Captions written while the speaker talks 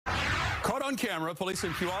on camera, police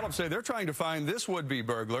in Puyallup say they're trying to find this would-be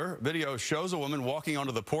burglar. Video shows a woman walking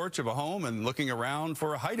onto the porch of a home and looking around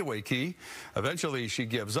for a hideaway key. Eventually, she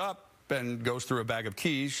gives up and goes through a bag of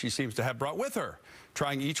keys she seems to have brought with her,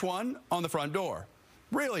 trying each one on the front door.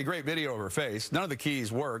 Really great video of her face. None of the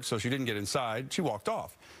keys worked, so she didn't get inside. She walked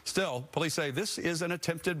off. Still, police say this is an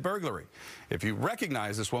attempted burglary. If you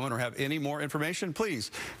recognize this woman or have any more information,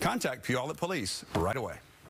 please contact Puyallup Police right away.